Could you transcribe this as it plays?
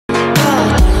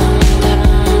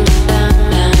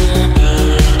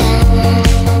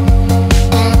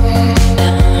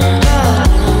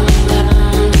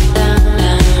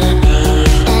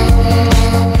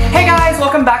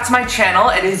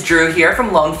is Drew here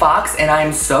from Lone Fox, and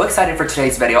I'm so excited for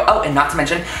today's video. Oh, and not to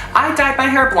mention, I dyed my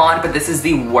hair blonde, but this is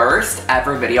the worst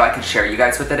ever video I could share you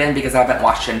guys with it in because I haven't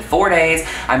washed it in 4 days.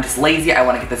 I'm just lazy. I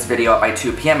want to get this video up by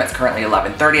 2 p.m. It's currently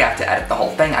 11:30. I have to edit the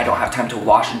whole thing. I don't have time to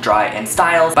wash and dry and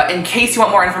style. But in case you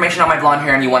want more information on my blonde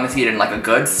hair and you want to see it in like a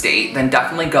good state, then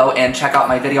definitely go and check out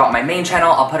my video on my main channel.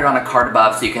 I'll put it on a card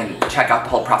above so you can check out the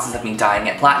whole process of me dyeing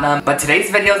it platinum. But today's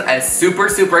video is a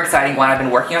super exciting one. I've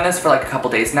been working on this for like a couple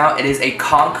days now. It is a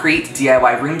concrete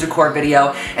DIY room decor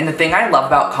video, and the thing I love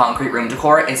about concrete room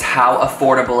decor is how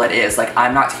affordable it is. Like,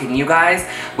 I'm not kidding you guys.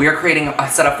 We are creating a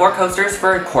set of 4 coasters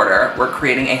for $1. We're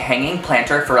creating a hanging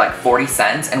planter for like 40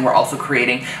 cents, and we're also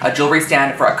creating a jewelry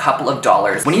stand for a couple of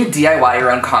dollars. When you DIY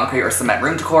your own concrete or cement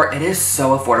room decor, it is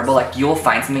so affordable. Like, you'll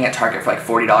find something at Target for like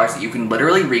 $40 that you can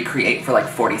literally recreate for like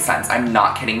 40 cents. I'm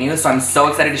not kidding you. So I'm so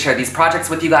excited to share these projects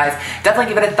with you guys.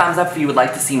 Definitely give it a thumbs up if you would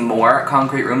like to see more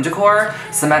concrete room decor,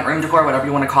 cement room decor, whatever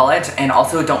you want to call it. And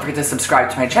also don't forget to subscribe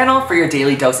to my channel for your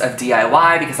daily dose of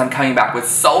DIY because I'm coming back with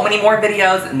so many more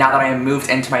videos now that I have moved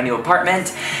into my new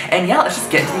apartment. And yeah, let's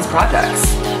just get into these projects.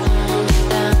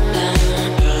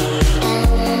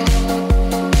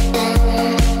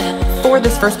 For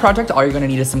this first project, all you're going to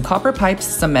need is some copper pipes,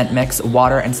 cement mix,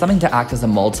 water, and something to act as a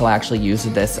mold, so I actually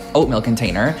used this oatmeal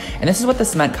container. And this is what the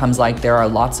cement comes like. There are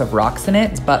lots of rocks in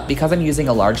it, but because I'm using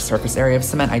a large surface area of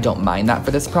cement, I don't mind that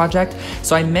for this project.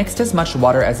 So I mixed as much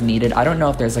water as needed. I don't know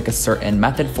if there's like a certain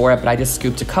method for it, but I just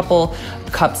scooped a couple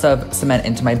cups of cement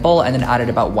into my bowl and then added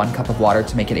about 1 cup of water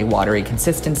to make it a watery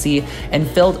consistency and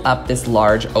filled up this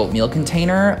large oatmeal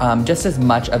container, just as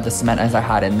much of the cement as I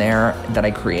had in there that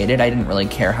I created. I didn't really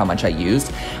care how much I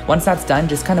used. Once that's done,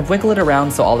 just kind of wiggle it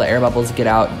around so all the air bubbles get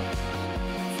out.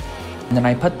 And then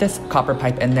I put this copper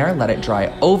pipe in there, let it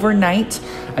dry overnight.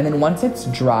 And then once it's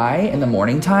dry in the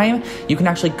morning time, you can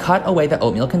actually cut away the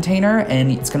oatmeal container and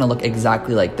it's gonna look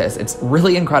exactly like this. It's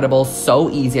really incredible, so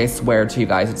easy, I swear to you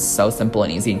guys. It's so simple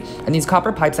and easy. And these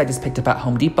copper pipes I just picked up at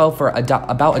Home Depot for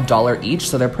about $1 each,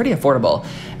 so they're pretty affordable.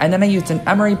 And then I used an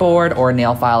emery board or a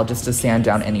nail file just to sand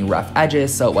down any rough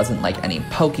edges so it wasn't like any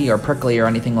pokey or prickly or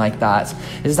anything like that.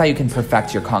 This is how you can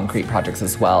perfect your concrete projects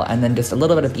as well. And then just a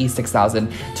little bit of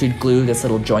E6000 to glue this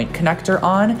little joint connector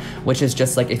on, which is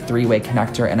just like a 3-way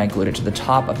connector, and I glued it to the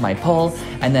top of my pole.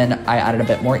 And then I added a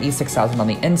bit more E6000 on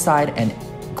the inside and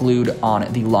glued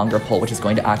on the longer pole, which is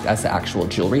going to act as the actual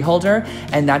jewelry holder.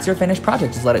 And that's your finished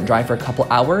project. Just let it dry for a couple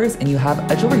hours and you have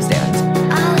a jewelry stand.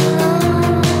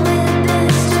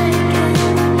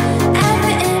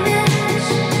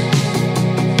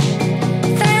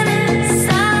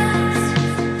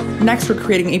 Next, we're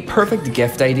creating a perfect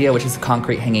gift idea, which is a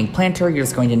concrete hanging planter. You're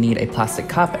just going to need a plastic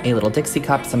cup, a little Dixie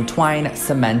cup, some twine,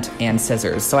 cement, and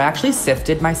scissors. So I actually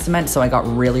sifted my cement, so I got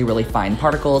really fine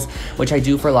particles, which I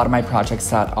do for a lot of my projects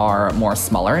that are more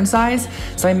smaller in size.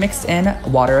 So I mixed in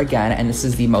water again, and this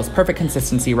is the most perfect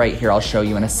consistency right here. I'll show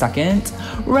you in a second.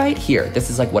 Right here, this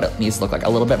is like what it needs to look like, a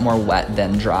little bit more wet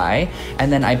than dry.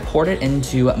 And then I poured it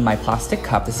into my plastic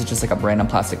cup. This is just like a random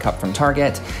plastic cup from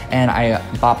Target, and I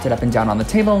bopped it up and down on the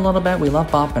table a little bit. We love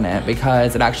bopping it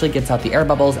because it actually gets out the air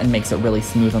bubbles and makes it really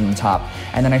smooth on the top.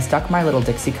 And then I stuck my little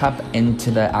Dixie cup into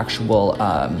the actual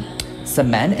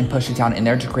cement and pushed it down in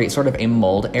there to create sort of a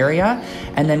mold area,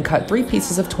 and then cut 3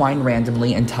 pieces of twine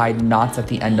randomly and tied knots at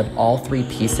the end of all 3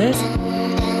 pieces.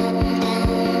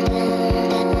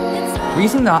 We're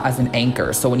using that as an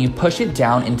anchor, so when you push it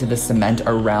down into the cement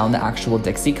around the actual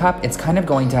Dixie cup, it's kind of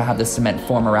going to have the cement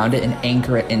form around it and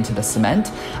anchor it into the cement.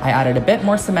 I added a bit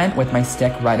more cement with my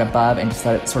stick right above and just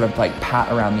let it sort of like pat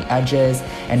around the edges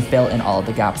and fill in all of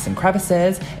the gaps and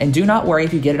crevices. And do not worry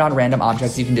if you get it on random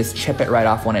objects, you can just chip it right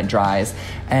off when it dries.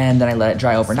 And then I let it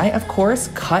dry overnight, of course,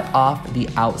 cut off the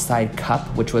outside cup,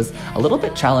 which was a little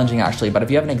bit challenging actually, but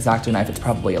if you have an X-Acto knife, it's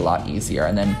probably a lot easier.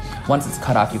 And then once it's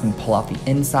cut off, you can pull off the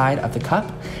inside of the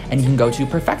cup and you can go to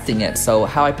perfecting it. So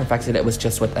how I perfected it was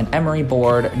just with an emery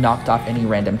board, knocked off any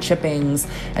random chippings,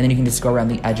 and then you can just go around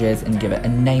the edges and give it a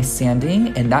nice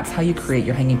sanding, and that's how you create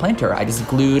your hanging planter. I just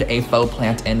glued a faux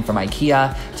plant in from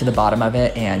IKEA to the bottom of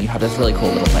it, and you have this really cool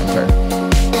little planter.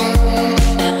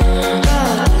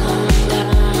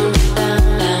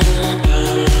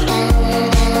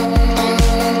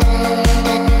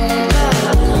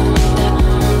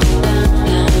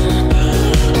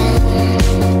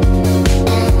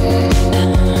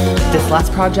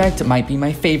 last project might be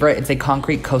my favorite. It's a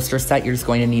concrete coaster set. You're just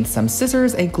going to need some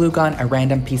scissors, a glue gun, a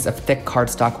random piece of thick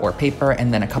cardstock or paper,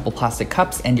 and then a couple plastic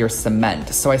cups and your cement.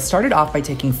 So I started off by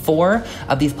taking 4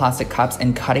 of these plastic cups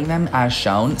and cutting them as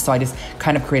shown. So I just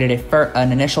kind of created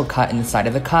an initial cut in the side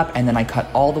of the cup, and then I cut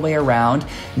all the way around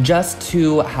just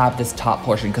to have this top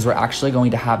portion, because we're actually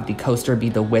going to have the coaster be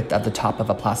the width of the top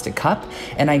of a plastic cup.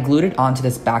 And I glued it onto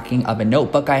this backing of a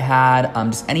notebook I had,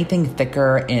 just anything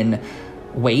thicker in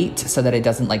weight so that it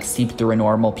doesn't like seep through a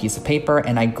normal piece of paper,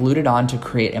 and I glued it on to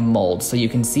create a mold. So you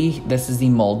can see this is the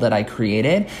mold that I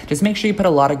created. Just make sure you put a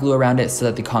lot of glue around it so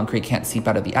that the concrete can't seep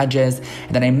out of the edges.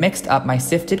 And then I mixed up my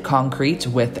sifted concrete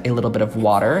with a little bit of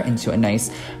water into a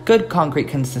nice good concrete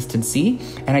consistency,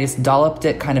 and I just dolloped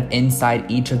it kind of inside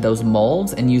each of those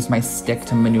molds and used my stick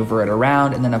to maneuver it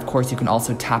around. And then of course you can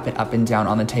also tap it up and down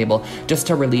on the table just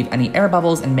to relieve any air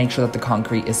bubbles and make sure that the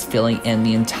concrete is filling in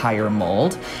the entire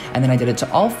mold. And then I did it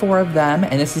to all 4 of them,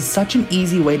 and this is such an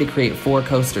easy way to create 4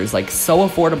 coasters, like so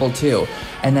affordable too.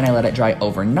 And then I let it dry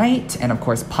overnight, and of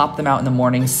course pop them out in the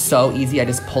morning. So easy. I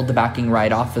just pulled the backing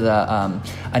right off of the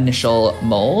initial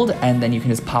mold, and then you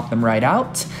can just pop them right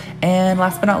out. And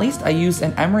last but not least, I used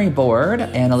an emery board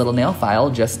and a little nail file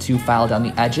just to file down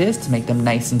the edges to make them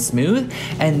nice and smooth.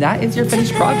 And that is your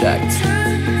finished project.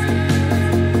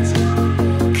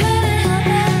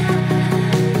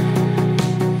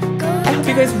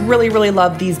 You guys really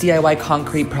love these DIY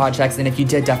concrete projects, and if you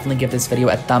did, definitely give this video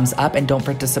a thumbs up, and don't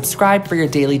forget to subscribe for your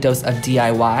daily dose of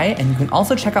DIY. And you can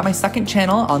also check out my second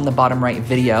channel on the bottom right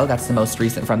video. That's the most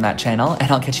recent from that channel,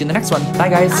 and I'll catch you in the next one. Bye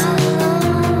guys.